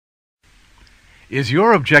Is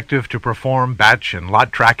your objective to perform batch and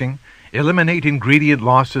lot tracking, eliminate ingredient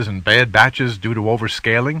losses and bad batches due to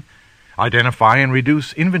overscaling, identify and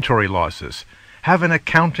reduce inventory losses, have an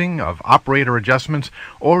accounting of operator adjustments,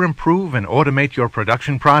 or improve and automate your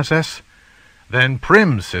production process? Then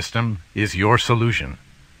PRIMS system is your solution.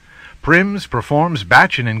 PRIMS performs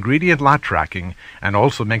batch and ingredient lot tracking and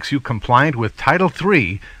also makes you compliant with Title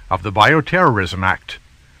III of the Bioterrorism Act.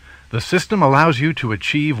 The system allows you to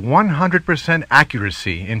achieve 100%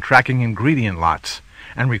 accuracy in tracking ingredient lots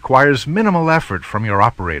and requires minimal effort from your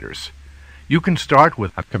operators. You can start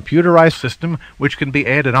with a computerized system which can be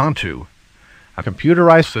added onto. A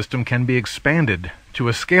computerized system can be expanded to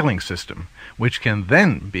a scaling system, which can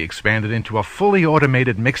then be expanded into a fully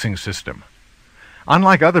automated mixing system.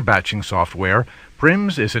 Unlike other batching software,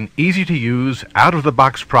 PRIMS is an easy-to-use,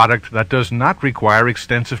 out-of-the-box product that does not require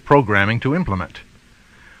extensive programming to implement.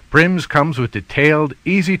 PRIMS comes with detailed,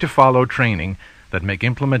 easy-to-follow training that make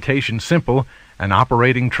implementation simple and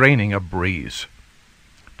operating training a breeze.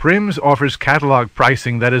 PRIMS offers catalog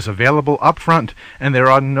pricing that is available upfront, and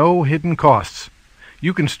there are no hidden costs.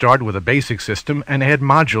 You can start with a basic system and add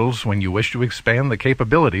modules when you wish to expand the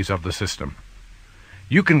capabilities of the system.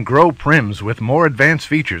 You can grow PRIMS with more advanced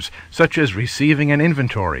features such as receiving and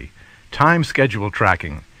inventory, time schedule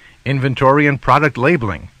tracking, inventory and product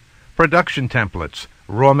labeling, production templates,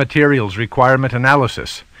 raw materials requirement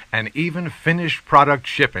analysis, and even finished product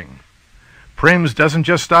shipping. PRIMS doesn't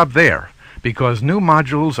just stop there, because new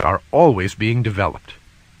modules are always being developed.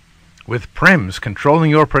 With PRIMS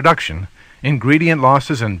controlling your production, ingredient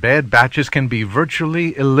losses and bad batches can be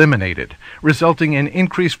virtually eliminated, resulting in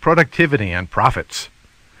increased productivity and profits.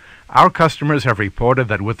 Our customers have reported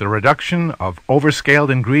that with the reduction of overscaled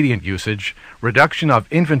ingredient usage, reduction of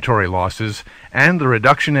inventory losses, and the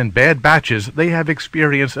reduction in bad batches, they have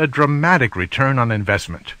experienced a dramatic return on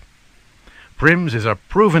investment. PRIMS is a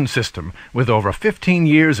proven system with over 15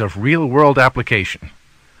 years of real-world application.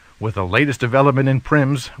 With the latest development in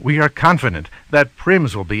PRIMS, we are confident that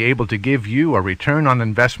PRIMS will be able to give you a return on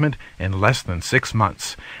investment in less than 6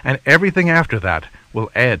 months, and everything after that will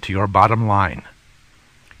add to your bottom line.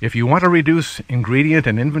 If you want to reduce ingredient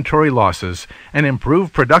and inventory losses and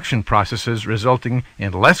improve production processes resulting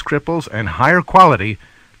in less cripples and higher quality,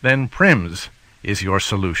 then PRIMS is your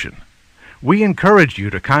solution. We encourage you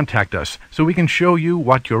to contact us so we can show you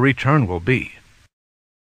what your return will be.